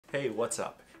Hey, what's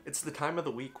up? It's the time of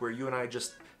the week where you and I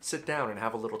just sit down and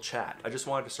have a little chat. I just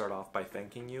wanted to start off by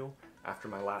thanking you. After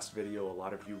my last video, a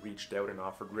lot of you reached out and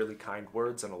offered really kind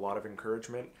words and a lot of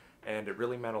encouragement, and it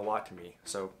really meant a lot to me,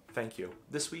 so thank you.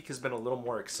 This week has been a little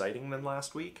more exciting than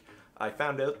last week. I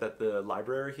found out that the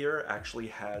library here actually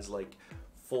has like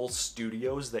full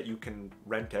studios that you can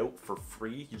rent out for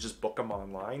free. You just book them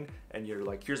online and you're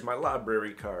like, here's my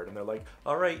library card, and they're like,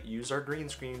 all right, use our green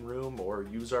screen room or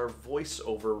use our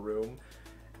voiceover room.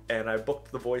 And I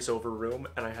booked the voiceover room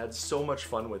and I had so much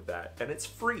fun with that, and it's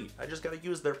free. I just gotta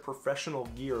use their professional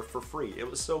gear for free. It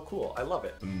was so cool. I love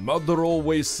it. Mother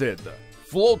always said,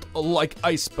 float like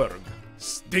iceberg,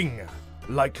 sting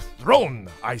like thrown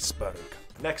iceberg.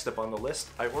 Next up on the list,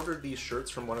 I ordered these shirts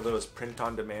from one of those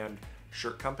print-on-demand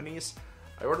shirt companies.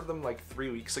 I ordered them like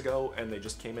 3 weeks ago and they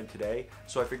just came in today,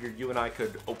 so I figured you and I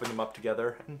could open them up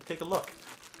together and take a look.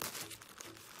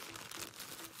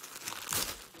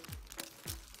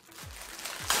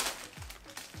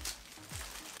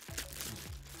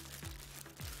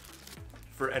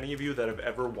 For any of you that have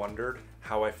ever wondered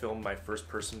how I film my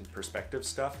first-person perspective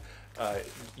stuff,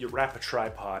 you wrap a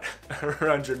tripod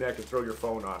around your neck and throw your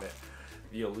phone on it.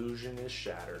 The illusion is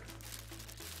shattered.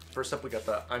 First up, we got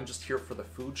the I'm Just Here for the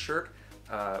Food shirt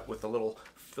with a little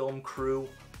film crew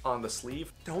on the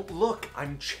sleeve. Don't look,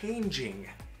 I'm changing.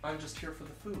 I'm just here for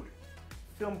the food.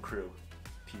 Film crew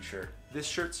t-shirt. This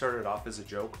shirt started off as a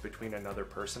joke between another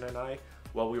person and I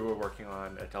while we were working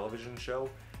on a television show,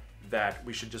 that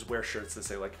we should just wear shirts that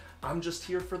say like, I'm just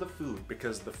here for the food,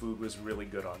 because the food was really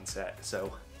good on set.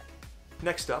 So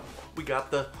next up, we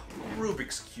got the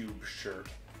Rubik's Cube shirt.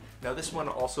 Now this one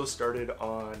also started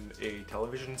on a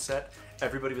television set.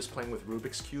 Everybody was playing with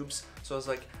Rubik's Cubes, so I was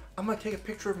like, I'm gonna take a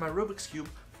picture of my Rubik's Cube,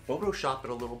 Photoshop it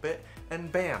a little bit,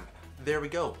 and bam, there we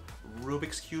go,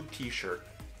 Rubik's Cube t-shirt.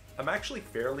 I'm actually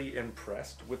fairly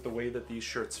impressed with the way that these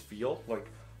shirts feel. Like,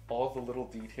 all the little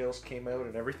details came out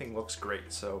and everything looks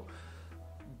great, so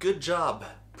good job,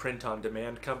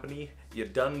 print-on-demand company, you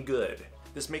done good.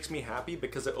 This makes me happy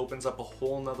because it opens up a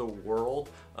whole nother world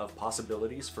of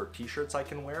possibilities for t-shirts I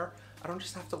can wear. I don't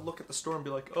just have to look at the store and be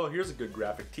like, oh, here's a good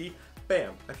graphic tee.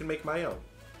 Bam, I can make my own.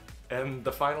 And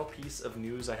the final piece of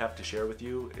news I have to share with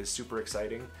you is super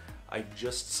exciting. I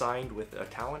just signed with a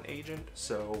talent agent,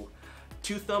 so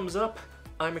 2 thumbs up,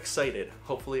 I'm excited.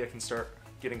 Hopefully I can start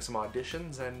getting some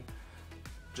auditions and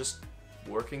just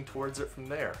working towards it from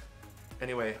there.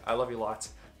 Anyway, I love you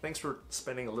lots. Thanks for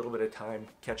spending a little bit of time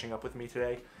catching up with me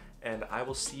today, and I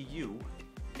will see you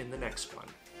in the next one.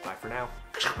 Bye for now.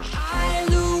 I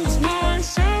lose my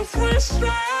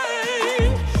self-respect.